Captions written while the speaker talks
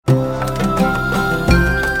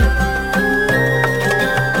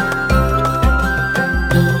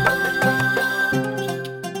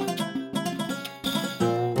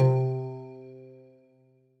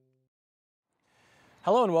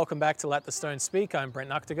and welcome back to Let the Stone Speak. I'm Brent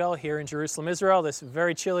Nuktegal here in Jerusalem, Israel, this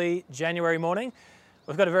very chilly January morning.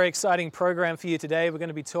 We've got a very exciting program for you today. We're going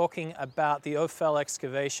to be talking about the Ophel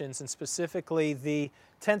excavations and specifically the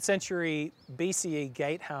 10th century BCE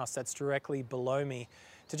gatehouse that's directly below me.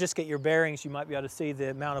 To just get your bearings, you might be able to see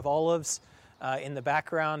the Mount of Olives in the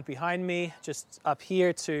background behind me. Just up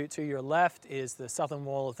here to your left is the southern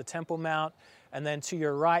wall of the Temple Mount. And then to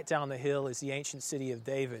your right down the hill is the ancient city of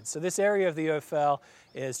David. So this area of the Ophel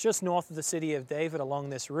is just north of the city of David along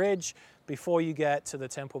this ridge before you get to the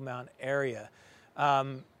Temple Mount area.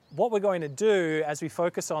 What we're going to do as we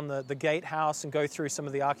focus on the gatehouse and go through some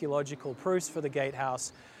of the archaeological proofs for the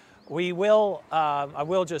gatehouse, I will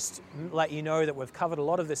just let you know that we've covered a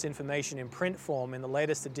lot of this information in print form in the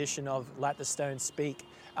latest edition of Let the Stone Speak,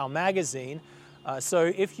 our magazine.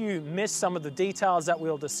 So if you miss some of the details that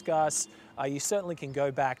we'll discuss, you certainly can go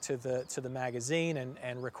back to the magazine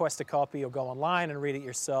and request a copy or go online and read it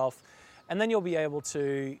yourself, and then you'll be able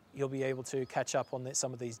to catch up on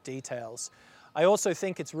some of these details. I also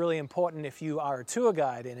think it's really important if you are a tour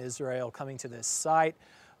guide in Israel coming to this site,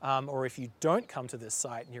 or if you don't come to this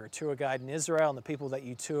site and you're a tour guide in Israel and the people that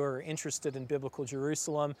you tour are interested in biblical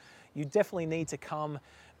Jerusalem, you definitely need to come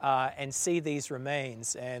and see these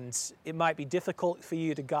remains. And it might be difficult for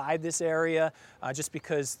you to guide this area just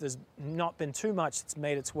because there's not been too much that's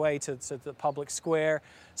made its way to the public square.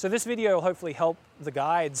 So this video will hopefully help the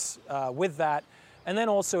guides with that. And then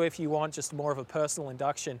also if you want just more of a personal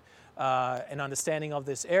induction and understanding of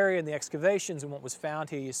this area and the excavations and what was found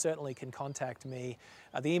here, you certainly can contact me.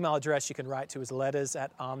 The email address you can write to is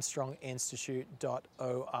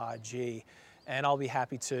letters@armstronginstitute.org. And I'll be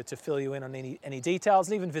happy to fill you in on any details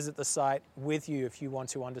and even visit the site with you if you want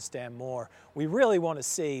to understand more. We really want to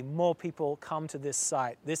see more people come to this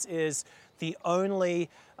site. This is the only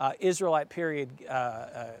Israelite period,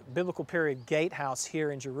 biblical period gatehouse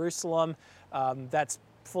here in Jerusalem that's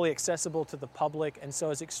fully accessible to the public, and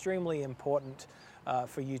so it's extremely important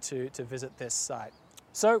for you to visit this site.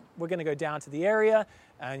 So we're going to go down to the area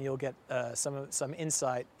and you'll get some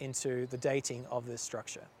insight into the dating of this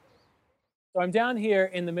structure. So I'm down here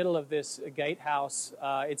in the middle of this gatehouse.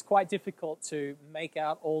 It's quite difficult to make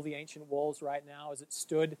out all the ancient walls right now as it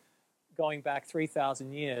stood going back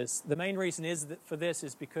 3,000 years. The main reason for this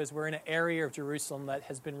is because we're in an area of Jerusalem that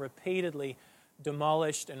has been repeatedly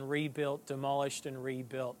demolished and rebuilt, demolished and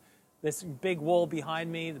rebuilt. This big wall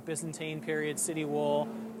behind me, the Byzantine period city wall,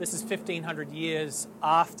 this is 1,500 years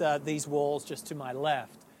after these walls just to my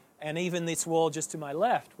left. And even this wall just to my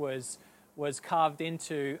left was carved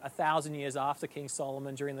into 1,000 years after King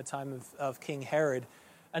Solomon during the time of King Herod.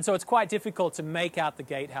 And so it's quite difficult to make out the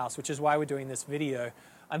gatehouse, which is why we're doing this video.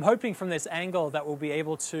 I'm hoping from this angle that we'll be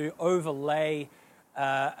able to overlay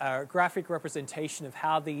a graphic representation of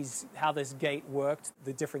how this gate worked,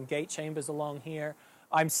 the different gate chambers along here.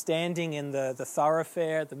 I'm standing in the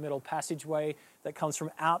thoroughfare, the middle passageway that comes from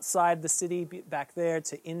outside the city back there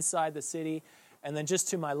to inside the city. And then just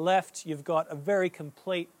to my left, you've got a very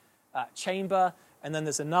complete chamber, and then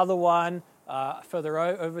there's another one further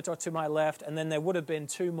over to my left, and then there would have been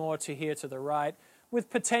two more to here to the right, with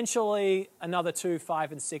potentially another 2,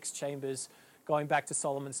 5, and 6 chambers going back to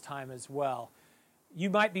Solomon's time as well. You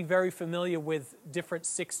might be very familiar with different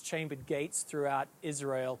 6-chambered gates throughout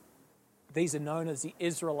Israel. These are known as the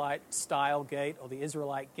Israelite style gate or the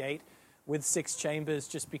Israelite gate with 6 chambers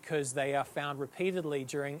just because they are found repeatedly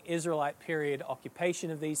during Israelite period occupation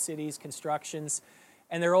of these cities, constructions.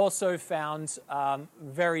 And they're also found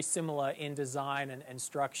very similar in design and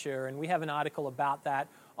structure. And we have an article about that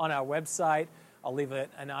on our website. I'll leave a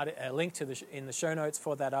link in the show notes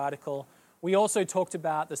for that article. We also talked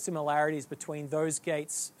about the similarities between those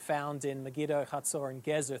gates found in Megiddo, Hatzor, and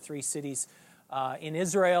Gezer, 3 cities in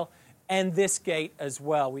Israel, and this gate as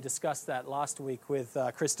well. We discussed that last week with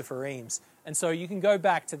Christopher Eames. And so you can go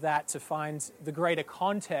back to that to find the greater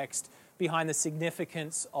context behind the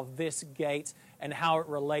significance of this gate and how it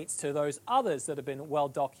relates to those others that have been well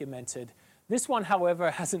documented. This one, however,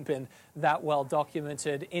 hasn't been that well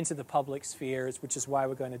documented into the public spheres, which is why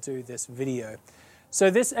we're going to do this video. So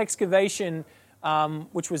this excavation,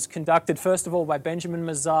 which was conducted first of all by Benjamin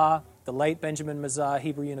Mazar, the late Benjamin Mazar,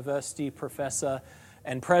 Hebrew University professor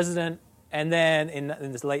and president, and then in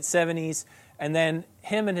the late 70s, and then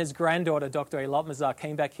him and his granddaughter, Dr. Eilat Mazar,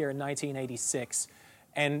 came back here in 1986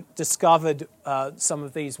 and discovered some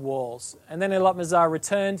of these walls. And then Eilat Mazar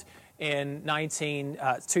returned in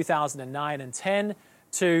 2009 and 10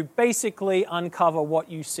 to basically uncover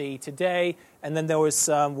what you see today, and then there was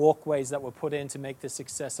some walkways that were put in to make this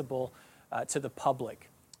accessible to the public.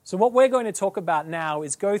 So what we're going to talk about now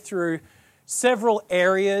is go through several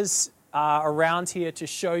areas around here to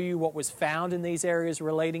show you what was found in these areas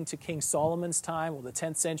relating to King Solomon's time, or the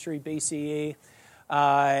 10th century BCE,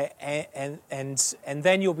 and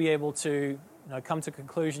then you'll be able to come to a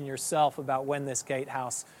conclusion yourself about when this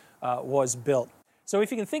gatehouse was built. So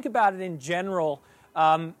if you can think about it in general,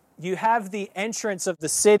 you have the entrance of the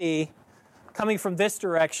city coming from this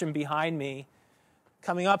direction behind me.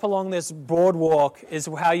 Coming up along this boardwalk is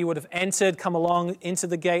how you would have entered, come along into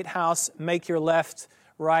the gatehouse, make your left,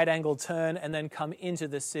 right angle turn, and then come into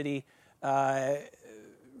the city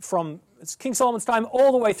from King Solomon's time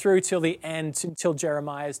all the way through till the end, until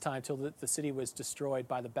Jeremiah's time, till the city was destroyed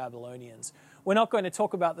by the Babylonians. We're not going to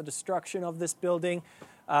talk about the destruction of this building.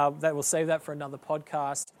 We'll save that for another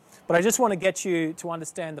podcast. But I just want to get you to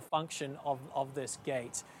understand the function of this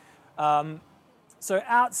gate. So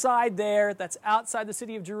outside there, that's outside the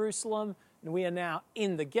city of Jerusalem, and we are now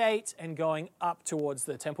in the gate and going up towards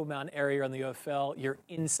the Temple Mount area on the Ophel. You're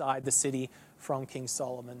inside the city from King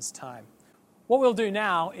Solomon's time. What we'll do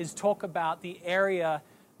now is talk about the area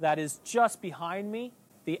that is just behind me,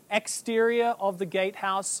 the exterior of the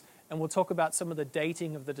gatehouse, and we'll talk about some of the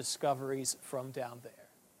dating of the discoveries from down there.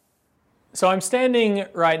 So I'm standing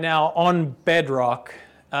right now on bedrock,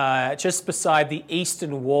 just beside the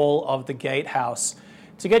eastern wall of the gatehouse.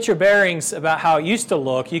 To get your bearings about how it used to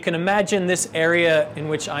look, you can imagine this area in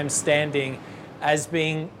which I'm standing as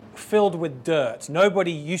being filled with dirt.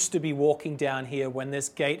 Nobody used to be walking down here when this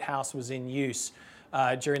gatehouse was in use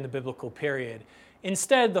during the biblical period.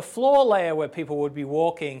 Instead, the floor layer where people would be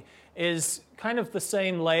walking is kind of the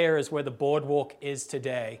same layer as where the boardwalk is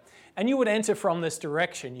today. And you would enter from this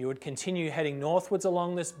direction. You would continue heading northwards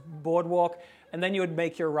along this boardwalk, and then you would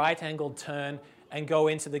make your right-angled turn and go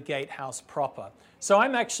into the gatehouse proper. So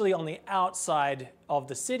I'm actually on the outside of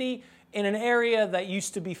the city in an area that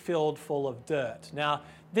used to be filled full of dirt. Now,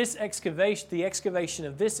 the excavation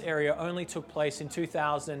of this area only took place in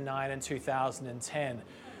 2009 and 2010.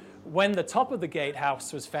 When the top of the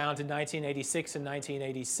gatehouse was found in 1986 and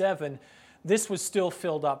 1987, this was still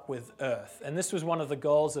filled up with earth. And this was one of the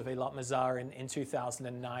goals of Eilat Mazar in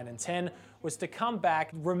 2009 and 10, was to come back,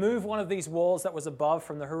 remove one of these walls that was above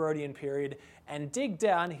from the Herodian period, and dig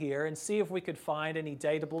down here and see if we could find any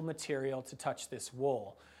datable material to touch this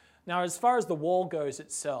wall. Now, as far as the wall goes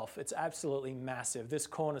itself, it's absolutely massive. This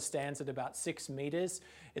corner stands at about 6 meters.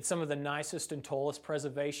 It's some of the nicest and tallest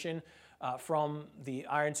preservation from the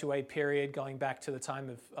Iron IIA period, going back to the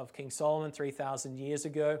time of King Solomon 3,000 years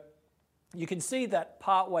ago. You can see that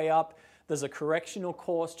partway up, there's a correctional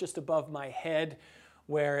course just above my head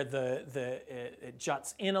where it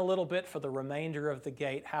juts in a little bit for the remainder of the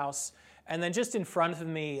gatehouse. And then just in front of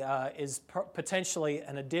me is potentially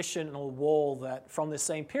an additional wall that from the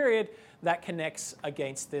same period that connects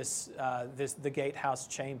against the gatehouse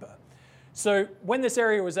chamber. So when this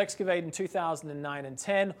area was excavated in 2009 and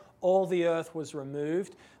 10, all the earth was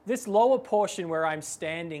removed. This lower portion where I'm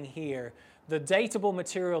standing here, the datable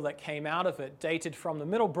material that came out of it dated from the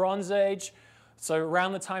Middle Bronze Age, so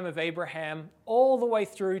around the time of Abraham, all the way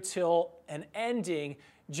through till an ending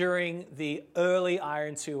during the early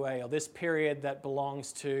Iron IIA, or this period that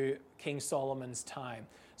belongs to King Solomon's time.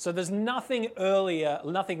 So there's nothing earlier,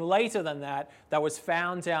 nothing later than that was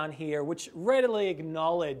found down here, which readily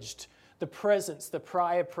acknowledged the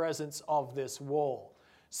prior presence of this wall.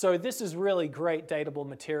 So this is really great datable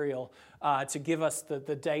material to give us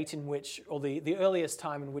the date in which, or the earliest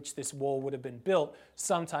time in which this wall would have been built,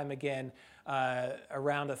 sometime again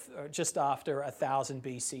around just after 1000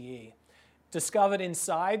 BCE. Discovered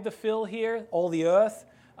inside the fill here, all the earth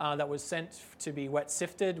that was sent to be wet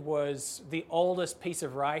sifted was the oldest piece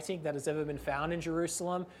of writing that has ever been found in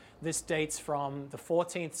Jerusalem. This dates from the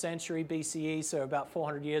 14th century BCE, so about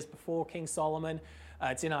 400 years before King Solomon.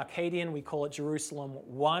 It's in Akkadian. We call it Jerusalem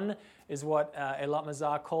 1, is what Eilat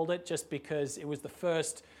Mazar called it, just because it was the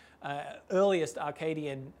first earliest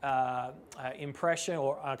Akkadian impression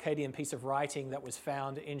or Akkadian piece of writing that was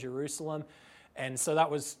found in Jerusalem. And so that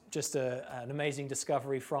was just an amazing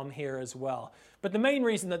discovery from here as well. But the main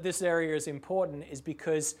reason that this area is important is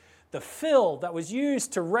because the fill that was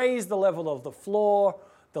used to raise the level of the floor,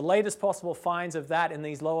 the latest possible finds of that in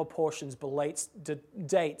these lower portions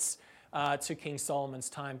dates to King Solomon's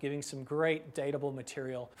time, giving some great datable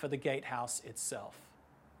material for the gatehouse itself.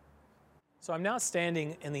 So I'm now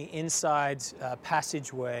standing in the inside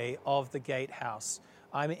passageway of the gatehouse.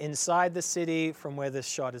 I'm inside the city. From where this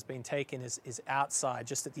shot has been taken is outside,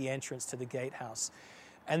 just at the entrance to the gatehouse.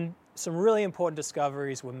 And some really important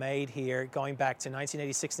discoveries were made here going back to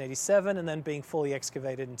 1986 and 87 and then being fully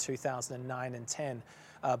excavated in 2009 and 10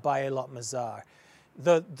 by Eilat Mazar.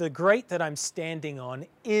 The grate that I'm standing on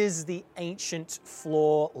is the ancient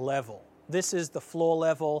floor level. This is the floor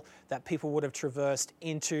level that people would have traversed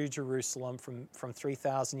into Jerusalem from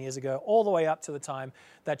 3,000 years ago, all the way up to the time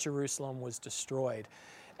that Jerusalem was destroyed.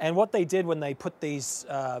 And what they did when they put these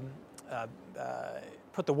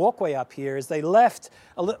put the walkway up here is they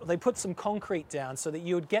put some concrete down so that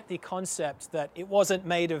you would get the concept that it wasn't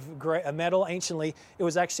made of metal. Anciently, it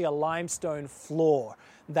was actually a limestone floor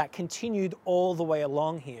that continued all the way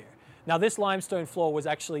along here. Now, this limestone floor was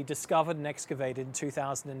actually discovered and excavated in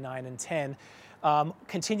 2009 and 10,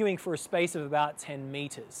 continuing for a space of about 10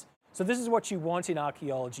 meters. So this is what you want in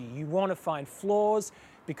archaeology. You want to find floors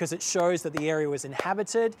because it shows that the area was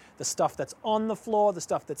inhabited. The stuff that's on the floor, the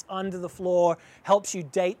stuff that's under the floor, helps you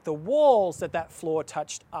date the walls that floor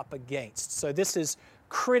touched up against. So this is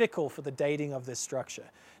critical for the dating of this structure.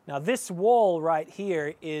 Now, this wall right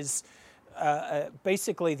here is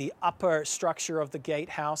basically the upper structure of the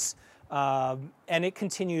gatehouse, and it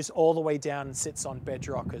continues all the way down and sits on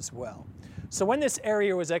bedrock as well. So when this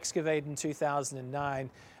area was excavated in 2009,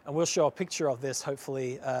 and we'll show a picture of this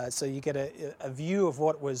hopefully so you get a view of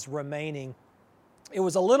what was remaining, it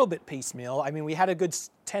was a little bit piecemeal. I mean, we had a good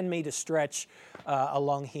 10-meter stretch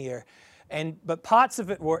along here, but parts of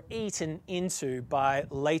it were eaten into by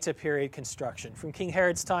later period construction. From King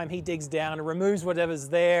Herod's time, he digs down and removes whatever's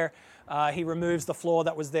there. He removes the floor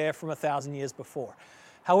that was there from 1,000 years before.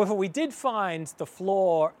 However, we did find the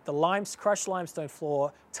floor, crushed limestone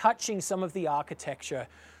floor, touching some of the architecture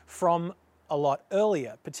from a lot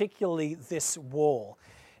earlier, particularly this wall.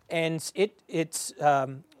 And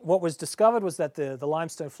what was discovered was that the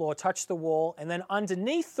limestone floor touched the wall, and then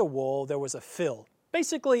underneath the wall there was a fill.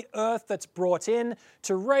 Basically earth that's brought in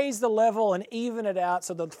to raise the level and even it out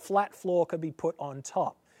so the flat floor could be put on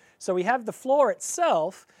top. So we have the floor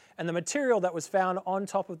itself, and the material that was found on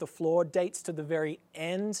top of the floor dates to the very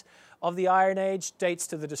end of the Iron Age, dates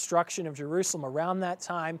to the destruction of Jerusalem around that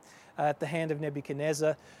time at the hand of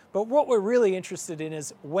Nebuchadnezzar. But what we're really interested in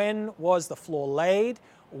is, when was the floor laid?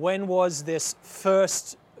 When was this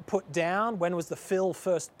first put down? When was the fill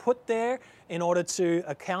first put there in order to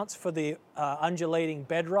account for the undulating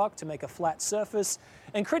bedrock to make a flat surface?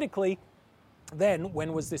 And critically, then,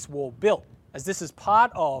 when was this wall built? As this is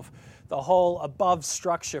part of the whole above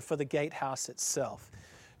structure for the gatehouse itself.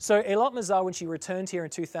 So Eilat Mazar, when she returned here in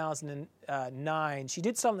 2009, she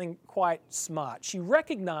did something quite smart. She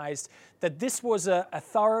recognized that this was a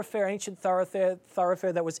thoroughfare, ancient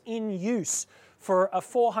thoroughfare that was in use for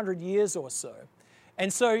 400 years or so.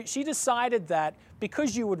 And so she decided that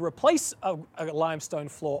because you would replace a limestone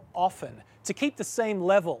floor often to keep the same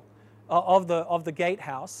level of the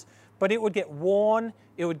gatehouse, but it would get worn,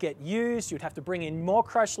 it would get used, you'd have to bring in more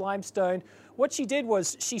crushed limestone. What she did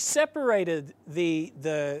was she separated the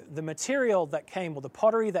material that came, or the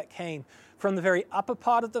pottery that came, from the very upper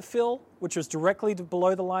part of the fill, which was directly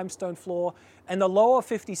below the limestone floor, and the lower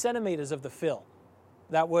 50 centimeters of the fill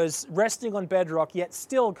that was resting on bedrock, yet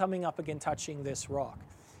still coming up again, touching this rock.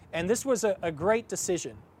 And this was a great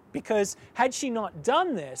decision, because had she not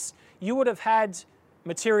done this, you would have had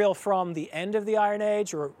material from the end of the Iron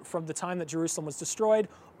Age, or from the time that Jerusalem was destroyed,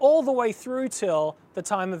 all the way through till the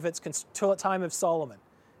time of Solomon,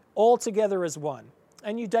 all together as one.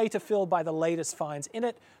 And you date a fill by the latest finds in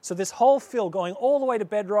it. So this whole fill going all the way to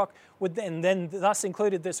bedrock, and then thus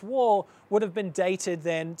included this wall, would have been dated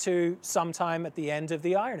then to sometime at the end of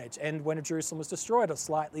the Iron Age, and when Jerusalem was destroyed, or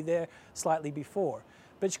slightly before.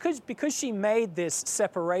 But because she made this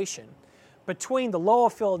separation between the lower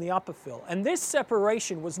fill and the upper fill, and this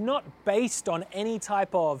separation was not based on any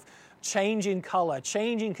type of change in color,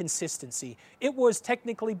 change in consistency. It was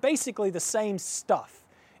basically the same stuff.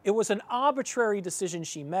 It was an arbitrary decision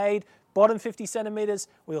she made. Bottom 50 centimeters,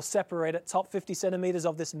 we'll separate it. Top 50 centimeters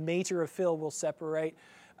of this meter of fill we'll separate.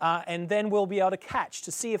 And then we'll be able to catch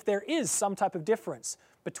to see if there is some type of difference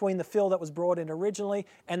between the fill that was brought in originally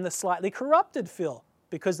and the slightly corrupted fill,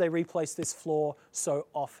 because they replaced this floor so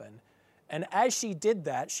often. And as she did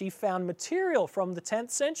that, she found material from the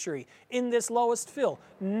 10th century in this lowest fill.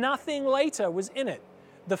 Nothing later was in it.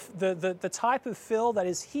 The type of fill that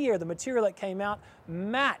is here, the material that came out,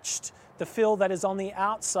 matched the fill that is on the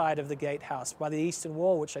outside of the gatehouse by the eastern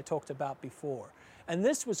wall, which I talked about before. And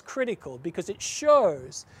this was critical because it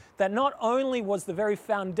shows that not only was the very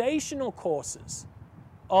foundational courses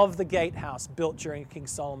of the gatehouse built during King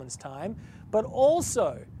Solomon's time, but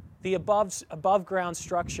also the above ground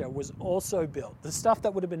structure was also built. The stuff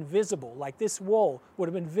that would have been visible, like this wall, would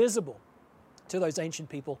have been visible to those ancient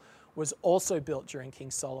people, was also built during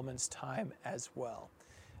King Solomon's time as well.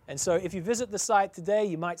 And so if you visit the site today,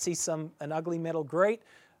 you might see an ugly metal grate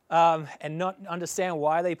and not understand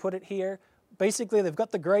why they put it here. Basically, they've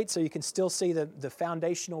got the grate so you can still see the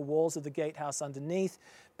foundational walls of the gatehouse underneath,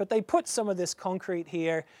 but they put some of this concrete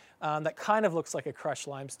here that kind of looks like a crushed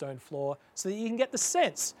limestone floor so that you can get the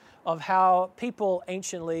sense of how people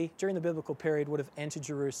anciently, during the biblical period, would have entered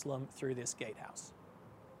Jerusalem through this gatehouse.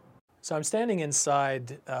 So I'm standing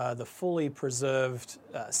inside the fully preserved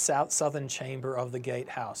southern chamber of the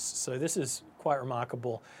gatehouse. So this is quite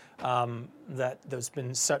remarkable that there's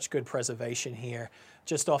been such good preservation here.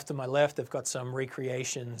 Just off to my left, they've got some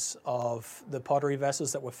recreations of the pottery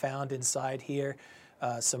vessels that were found inside here,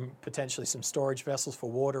 potentially some storage vessels for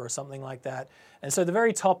water or something like that. And so the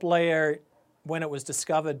very top layer, when it was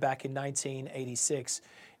discovered back in 1986,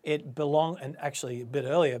 it belonged, and actually a bit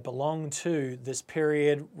earlier, belonged to this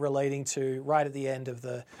period relating to right at the end of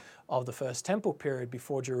the First Temple period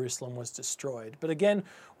before Jerusalem was destroyed. But again,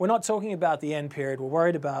 we're not talking about the end period. We're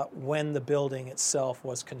worried about when the building itself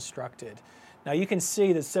was constructed. Now you can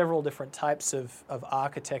see there's several different types of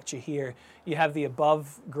architecture here. You have the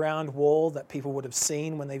above ground wall that people would have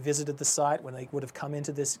seen when they visited the site, when they would have come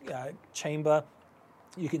into this chamber.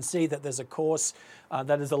 You can see that there's a course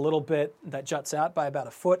that is a little bit, that juts out by about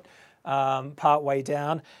a foot part way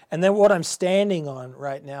down. And then what I'm standing on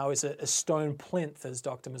right now is a stone plinth, as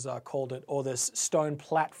Dr. Mazar called it, or this stone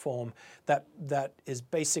platform that is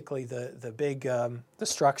basically the big the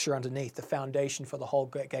structure underneath, the foundation for the whole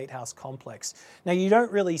gatehouse complex. Now you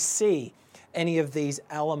don't really see any of these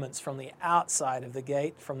elements from the outside of the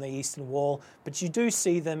gate, from the eastern wall, but you do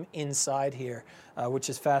see them inside here, which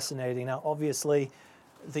is fascinating. Now obviously,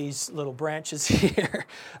 these little branches here,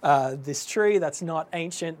 this tree that's not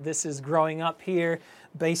ancient, this is growing up here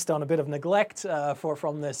based on a bit of neglect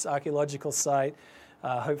from this archaeological site.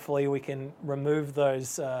 Hopefully we can remove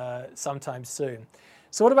those sometime soon.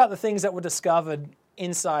 So what about the things that were discovered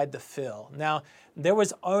inside the fill? Now, there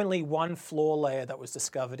was only one floor layer that was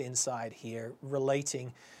discovered inside here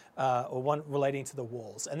relating to the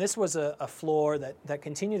walls. And this was a floor that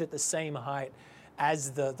continued at the same height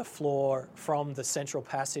as the floor from the central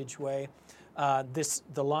passageway.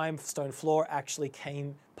 The limestone floor actually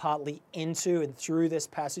came partly into and through this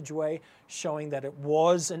passageway, showing that it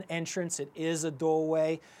was an entrance, it is a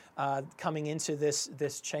doorway coming into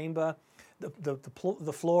this chamber.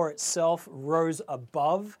 The floor itself rose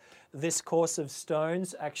above this course of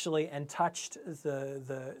stones actually and touched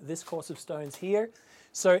this course of stones here.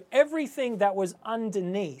 So everything that was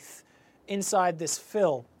underneath inside this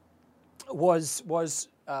fill was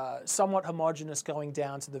somewhat homogeneous going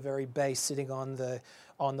down to the very base, sitting on the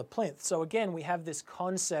plinth. So again, we have this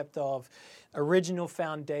concept of original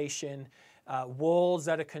foundation, walls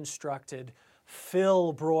that are constructed,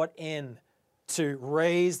 fill brought in to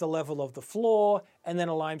raise the level of the floor, and then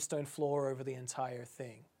a limestone floor over the entire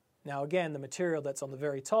thing. Now again, the material that's on the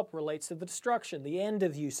very top relates to the destruction, the end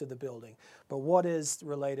of use of the building. But what is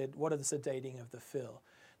related? What is the dating of the fill?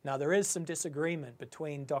 Now, there is some disagreement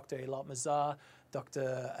between Dr. Eilat Mazar,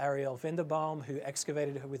 Dr. Ariel Vinderbaum, who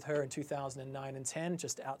excavated with her in 2009 and 10,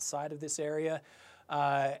 just outside of this area,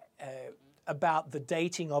 about the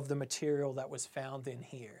dating of the material that was found in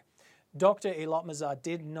here. Dr. Eilat Mazar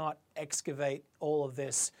did not excavate all of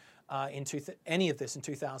this, any of this in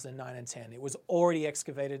 2009 and 10. It was already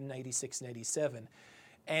excavated in 86 and 87.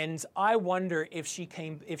 And I wonder if she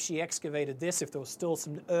excavated this, if there was still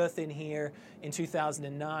some earth in here in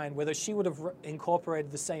 2009, whether she would have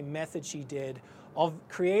incorporated the same method she did of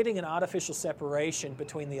creating an artificial separation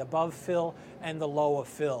between the above fill and the lower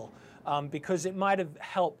fill, because it might have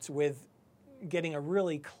helped with getting a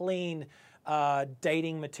really clean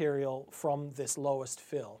dating material from this lowest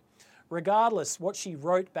fill. Regardless, what she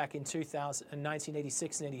wrote back in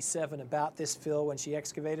 1986 and 87 about this fill when she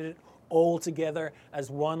excavated it, all together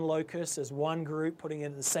as one locus, as one group, putting it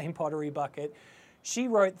in the same pottery bucket. She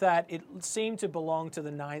wrote that it seemed to belong to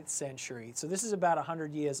the 9th century. So this is about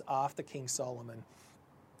 100 years after King Solomon.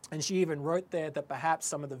 And she even wrote there that perhaps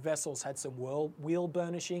some of the vessels had some wheel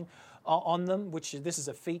burnishing on them, which this is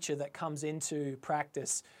a feature that comes into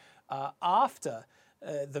practice after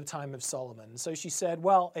the time of Solomon. So she said,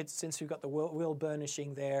 well, since we've got the wheel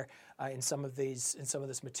burnishing there in some of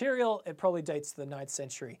this material, it probably dates to the 9th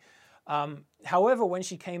century. However, when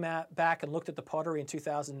she came back and looked at the pottery in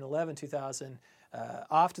 2011,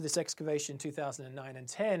 after this excavation in 2009 and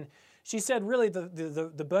 10, she said really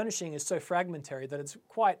the burnishing is so fragmentary that it's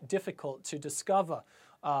quite difficult to discover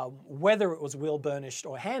whether it was wheel burnished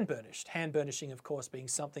or hand burnished. Hand burnishing, of course, being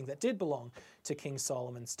something that did belong to King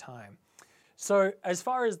Solomon's time. So as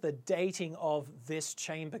far as the dating of this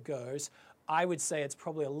chamber goes, I would say it's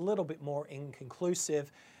probably a little bit more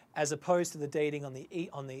inconclusive. as opposed to the dating on the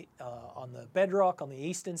bedrock on the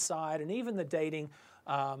eastern side, and even the dating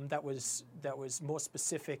that was more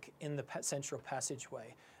specific in the central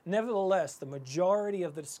passageway. Nevertheless, the majority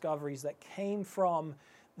of the discoveries that came from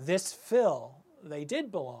this fill, they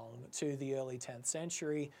did belong to the early 10th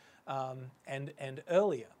century and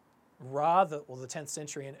earlier, the 10th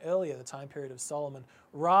century and earlier, the time period of Solomon,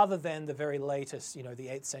 rather than the very latest, the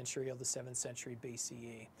 8th century or the 7th century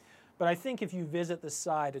BCE. But I think if you visit the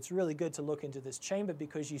site, it's really good to look into this chamber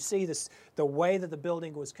because you see the way that the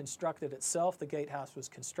building was constructed itself, the gatehouse was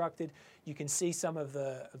constructed. You can see some of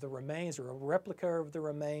the remains or a replica of the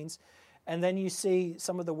remains. And then you see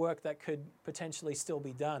some of the work that could potentially still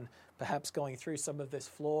be done, perhaps going through some of this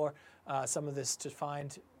floor, some of this to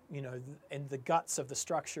find, in the guts of the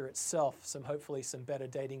structure itself, hopefully some better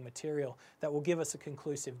dating material that will give us a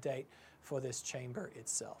conclusive date for this chamber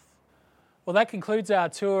itself. Well, that concludes our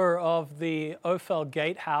tour of the Ophel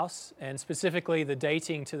Gatehouse, and specifically the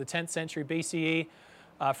dating to the 10th century BCE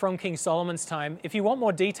from King Solomon's time. If you want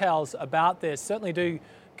more details about this, certainly do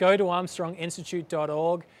go to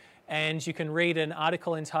armstronginstitute.org, and you can read an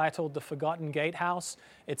article entitled The Forgotten Gatehouse.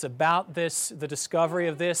 It's about the discovery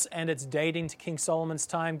of this and its dating to King Solomon's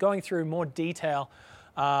time, going through more detail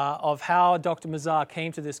of how Dr. Mazar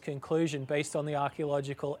came to this conclusion based on the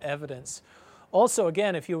archaeological evidence. Also,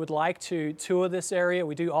 again, if you would like to tour this area,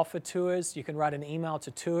 we do offer tours. You can write an email to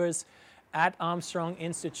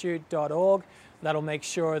tours@armstronginstitute.org. That'll make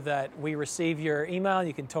sure that we receive your email.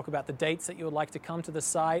 You can talk about the dates that you would like to come to the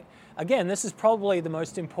site. Again, this is probably the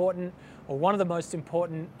most important, or one of the most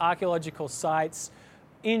important archaeological sites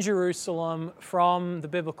in Jerusalem from the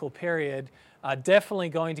biblical period. Definitely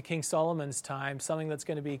going to King Solomon's time, something that's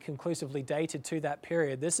going to be conclusively dated to that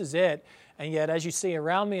period. This is it. And yet, as you see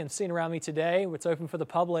around me and seen around me today, it's open for the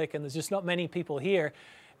public and there's just not many people here.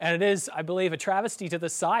 And it is, I believe, a travesty to the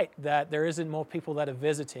site that there isn't more people that are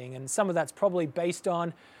visiting. And some of that's probably based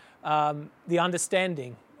on the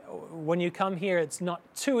understanding. When you come here, it's not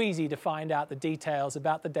too easy to find out the details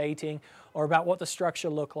about the dating or about what the structure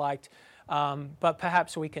looked like. But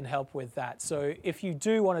perhaps we can help with that. So if you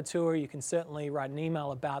do want a tour, you can certainly write an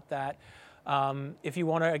email about that. If you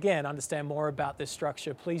want to, again, understand more about this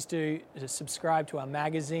structure, please do subscribe to our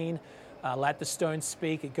magazine, Let the Stones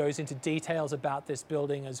Speak. It goes into details about this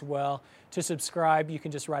building as well. To subscribe, you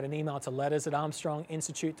can just write an email to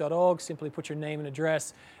letters@armstronginstitute.org. Simply put your name and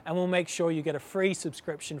address, and we'll make sure you get a free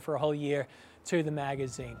subscription for a whole year to the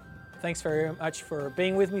magazine. Thanks very much for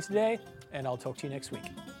being with me today, and I'll talk to you next week.